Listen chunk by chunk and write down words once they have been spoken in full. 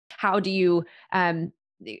how do you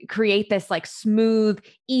create this like smooth,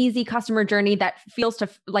 easy customer journey that feels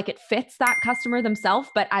like it fits that customer themselves.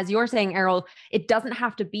 But as you're saying, Erol, it doesn't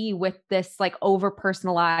have to be with this like over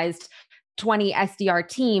personalized 20 SDR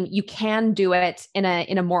team. You can do it in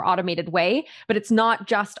a more automated way, but it's not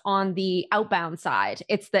just on the outbound side.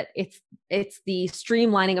 It's the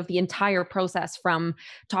streamlining of the entire process from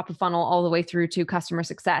top of funnel all the way through to customer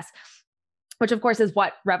success, which of course is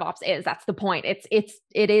what RevOps is. That's the point. It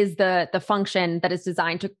is the function that is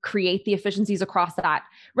designed to create the efficiencies across that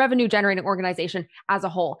revenue generating organization as a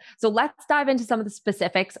whole. So let's dive into some of the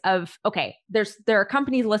specifics of, okay, there are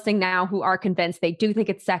companies listening now who are convinced, they do think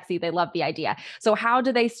it's sexy, they love the idea. So how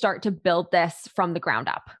do they start to build this from the ground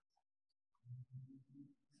up?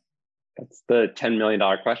 That's the $10 million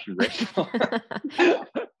question, Rachel.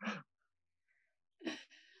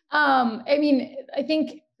 I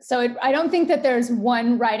think, I don't think that there's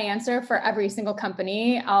one right answer for every single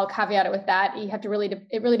company. I'll caveat it with that. You have to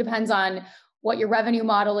it really depends on what your revenue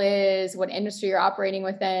model is, what industry you're operating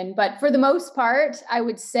within. But for the most part, I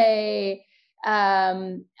would say,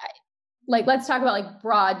 let's talk about like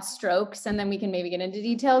broad strokes, and then we can maybe get into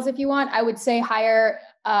details if you want. I would say hire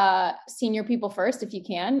senior people first if you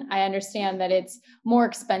can. I understand that it's more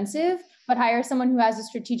expensive, but hire someone who has a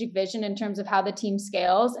strategic vision in terms of how the team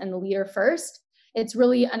scales and the leader first. It's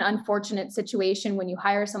really an unfortunate situation when you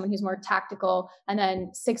hire someone who's more tactical and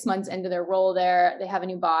then 6 months into their role there, they have a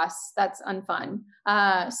new boss. That's unfun.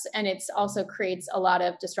 And it's also creates a lot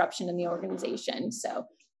of disruption in the organization. So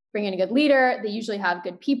bring in a good leader. They usually have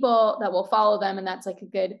good people that will follow them. And that's like a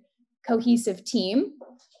good cohesive team.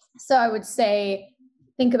 So I would say,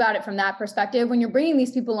 think about it from that perspective. When you're bringing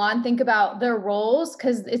these people on, think about their roles,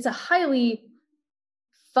 because it's a highly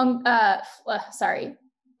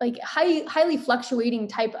fluctuating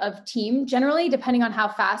type of team, generally, depending on how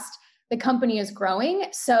fast the company is growing.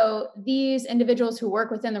 So these individuals who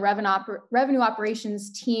work within the revenue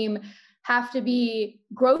operations team have to be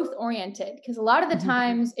growth oriented, because a lot of the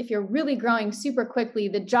times, if you're really growing super quickly,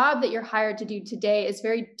 the job that you're hired to do today is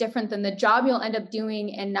very different than the job you'll end up doing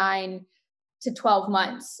in 9 to 12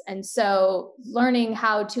 months. And so learning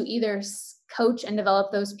how to either coach and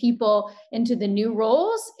develop those people into the new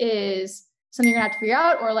roles is something you're gonna have to figure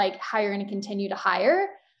out, or like how you're gonna continue to hire.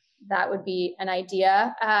 That would be an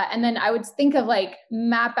idea. And then I would think of like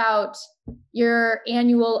map out your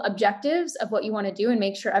annual objectives of what you want to do and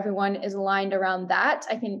make sure everyone is aligned around that.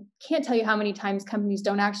 I can't tell you how many times companies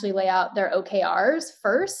don't actually lay out their OKRs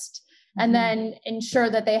first and then ensure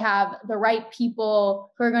that they have the right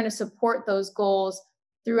people who are going to support those goals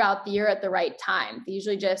throughout the year at the right time. They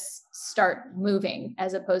usually just start moving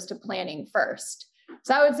as opposed to planning first.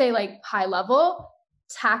 So I would say like high level.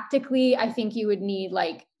 Tactically, I think you would need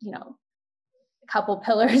like, a couple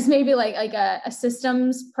pillars, maybe like a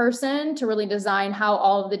systems person to really design how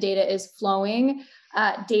all of the data is flowing,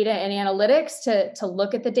 data and analytics to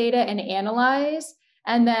look at the data and analyze,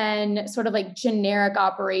 and then sort of like generic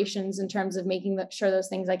operations in terms of making sure those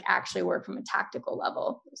things like actually work from a tactical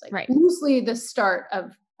level. It's like loosely the start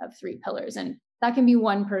of 3 pillars. And that can be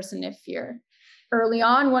one person if you're early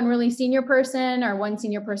on, one really senior person, or one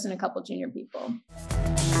senior person, a couple junior people.